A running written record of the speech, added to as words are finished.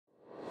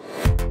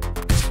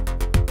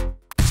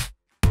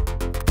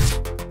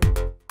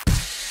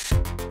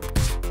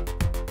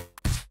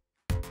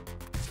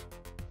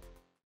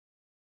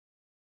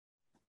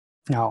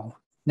Now,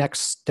 next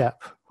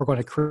step, we're going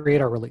to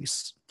create our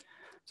release.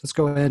 So let's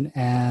go in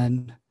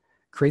and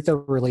create the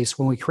release.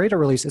 When we create a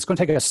release, it's going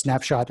to take a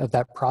snapshot of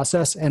that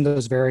process and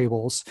those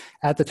variables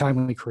at the time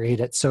when we create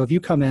it. So if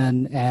you come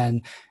in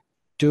and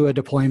do a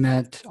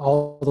deployment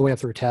all the way up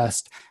through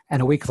test,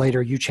 and a week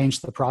later you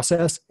change the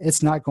process,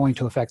 it's not going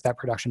to affect that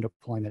production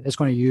deployment. It's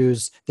going to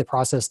use the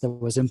process that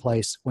was in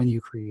place when you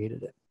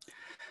created it.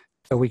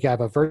 So we have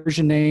a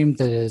version name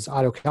that is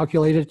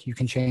auto-calculated. You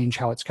can change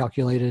how it's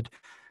calculated.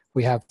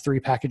 We have 3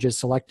 packages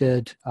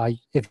selected.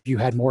 If you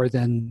had more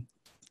than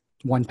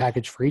one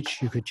package for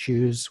each, you could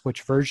choose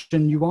which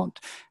version you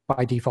want.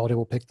 By default, it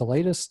will pick the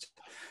latest.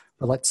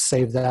 But let's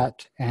save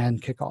that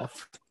and kick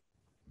off.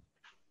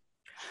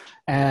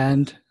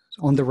 And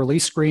on the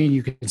release screen,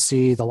 you can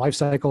see the life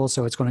cycle.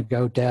 So it's going to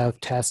go dev,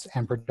 test,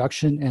 and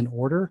production in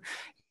order.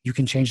 You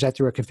can change that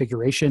through a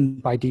configuration.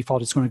 By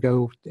default, it's going to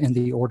go in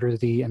the order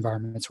the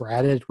environments were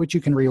added, which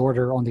you can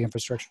reorder on the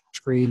infrastructure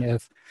screen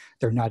if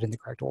they're not in the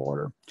correct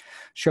order.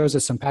 Shows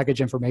us some package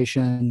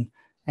information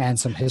and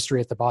some history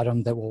at the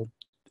bottom that will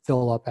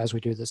fill up as we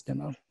do this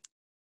demo.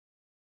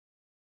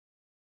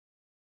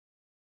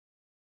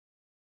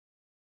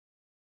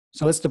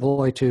 So let's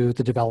deploy to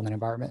the development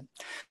environment.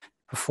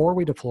 Before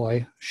we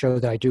deploy, show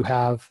that I do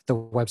have the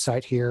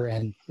website here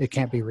and it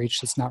can't be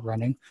reached, it's not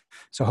running.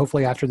 So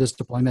hopefully after this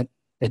deployment,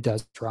 it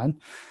does run.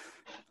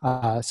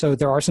 So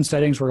there are some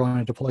settings we're going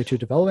to deploy to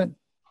development.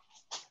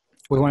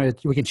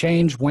 We can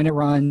change when it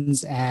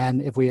runs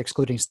and if we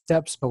exclude any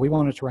steps, but we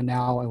want it to run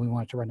now and we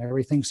want it to run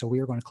everything. So we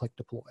are going to click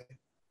deploy.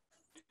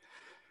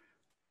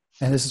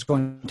 And this is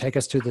going to take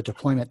us to the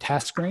deployment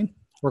task screen.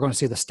 We're going to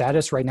see the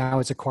status. Right now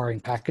it's acquiring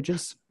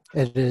packages.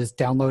 It is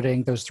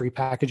downloading those 3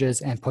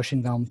 packages and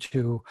pushing them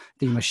to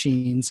the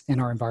machines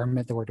in our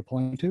environment that we're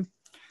deploying to.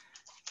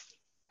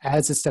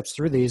 As it steps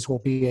through these, we'll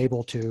be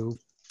able to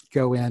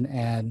go in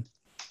and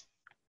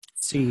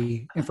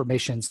see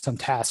information, some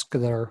tasks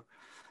that are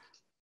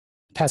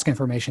task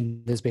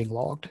information is being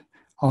logged.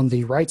 On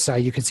the right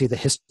side, you can see the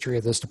history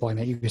of this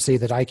deployment. You can see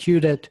that I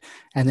queued it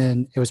and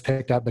then it was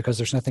picked up because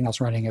there's nothing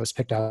else running. It was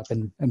picked up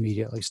and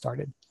immediately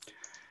started.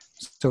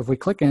 So if we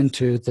click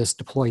into this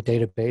deploy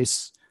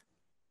database,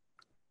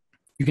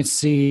 you can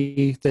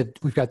see that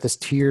we've got this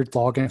tiered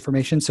log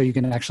information. So you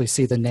can actually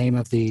see the name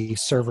of the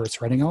server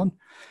it's running on.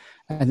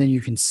 And then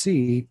you can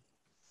see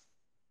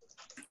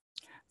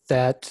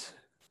that,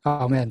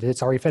 oh man,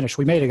 it's already finished.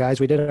 We made it, guys.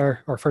 We did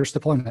our first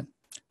deployment.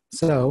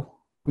 So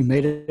we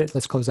made it.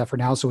 Let's close that for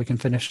now so we can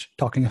finish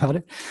talking about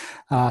it.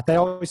 That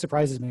always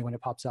surprises me when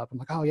it pops up. I'm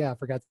like, oh yeah, I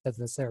forgot that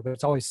that's there. But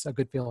it's always a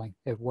good feeling.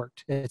 It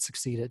worked. It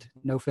succeeded.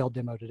 No failed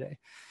demo today.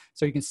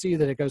 So you can see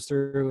that it goes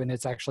through and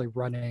it's actually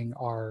running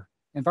our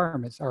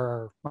environments,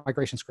 our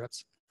migration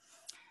scripts.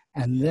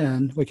 And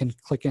then we can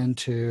click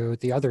into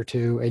the other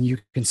 2 and you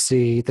can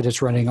see that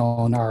it's running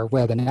on our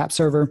web and app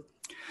server,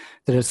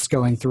 that it's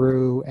going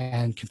through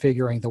and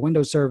configuring the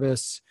Windows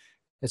service.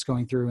 It's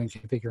going through and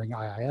configuring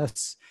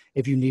IIS.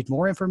 If you need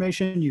more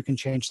information, you can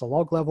change the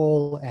log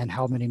level and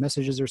how many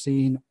messages are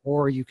seen,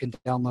 or you can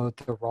download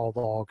the raw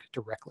log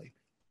directly,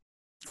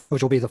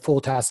 which will be the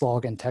full task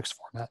log in text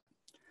format.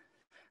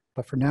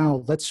 But for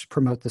now, let's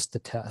promote this to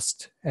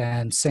test.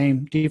 And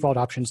same default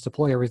options,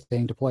 deploy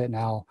everything, deploy it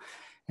now.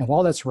 And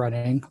while that's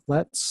running,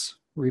 let's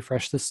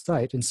refresh this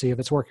site and see if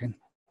it's working.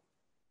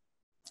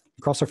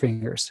 Cross our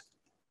fingers.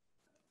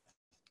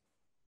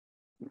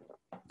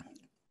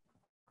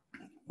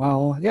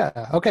 Well,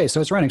 yeah, okay,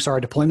 so it's running. So our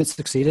deployment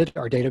succeeded,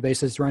 our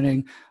database is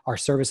running, our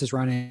service is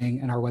running,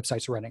 and our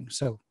website's running.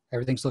 So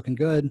everything's looking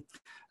good.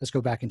 Let's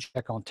go back and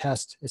check on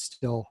test. It's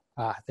still,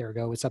 there we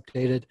go, it's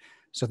updated.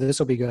 So this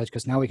will be good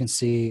because now we can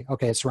see,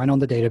 okay, it's run on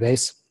the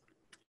database,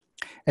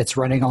 it's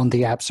running on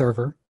the app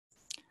server,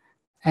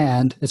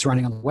 and it's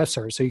running on the web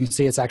server. So you can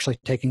see it's actually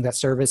taking that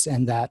service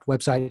and that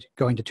website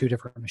going to 2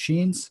 different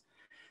machines.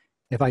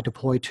 If I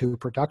deploy to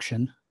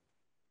production,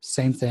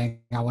 same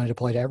thing. I want to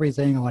deploy to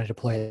everything. I want to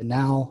deploy it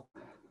now.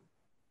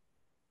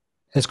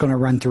 It's going to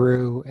run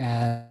through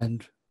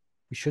and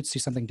we should see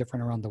something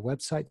different around the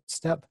website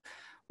step.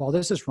 While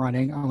this is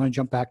running, I'm going to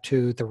jump back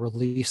to the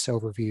release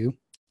overview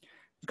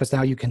because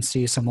now you can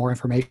see some more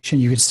information.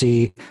 You can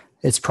see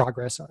its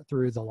progress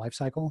through the life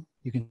cycle.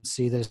 You can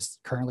see this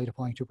currently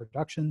deploying to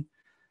production.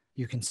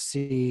 You can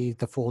see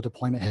the full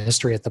deployment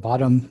history at the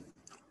bottom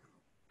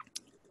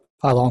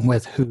along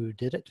with who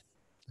did it.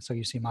 So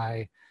you see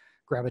my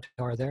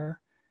Gravatar there.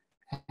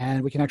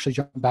 And we can actually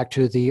jump back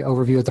to the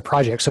overview of the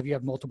project. So if you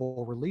have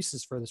multiple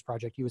releases for this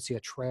project, you would see a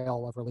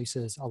trail of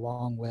releases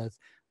along with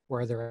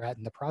where they're at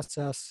in the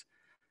process.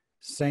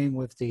 Same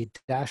with the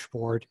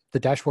dashboard. The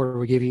dashboard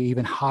will give you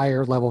even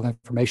higher level of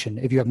information.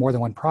 If you have more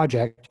than one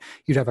project,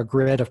 you'd have a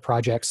grid of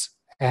projects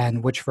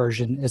and which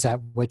version is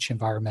at which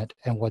environment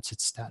and what's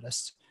its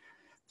status.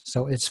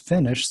 So it's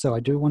finished. So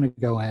I do want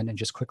to go in and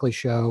just quickly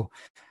show.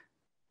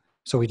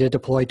 So we did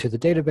deploy to the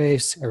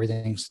database,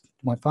 everything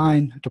went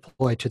fine.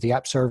 Deploy to the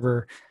app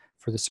server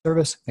for the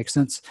service, makes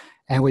sense.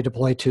 And we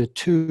deployed to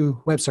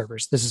 2 web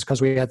servers. This is because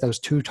we had those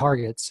 2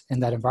 targets in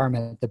that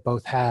environment that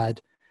both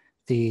had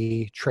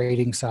the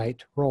trading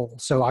site role.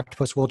 So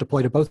Octopus will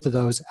deploy to both of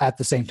those at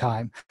the same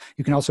time.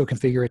 You can also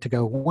configure it to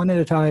go one at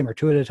a time or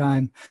two at a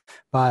time,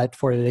 but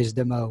for today's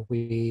demo,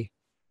 we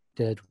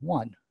did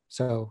one.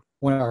 So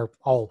one are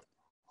all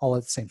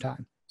at the same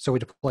time. So we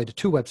deployed to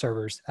 2 web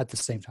servers at the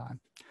same time.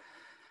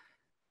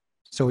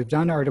 So we've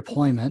done our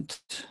deployment,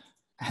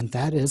 and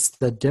that is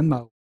the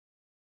demo.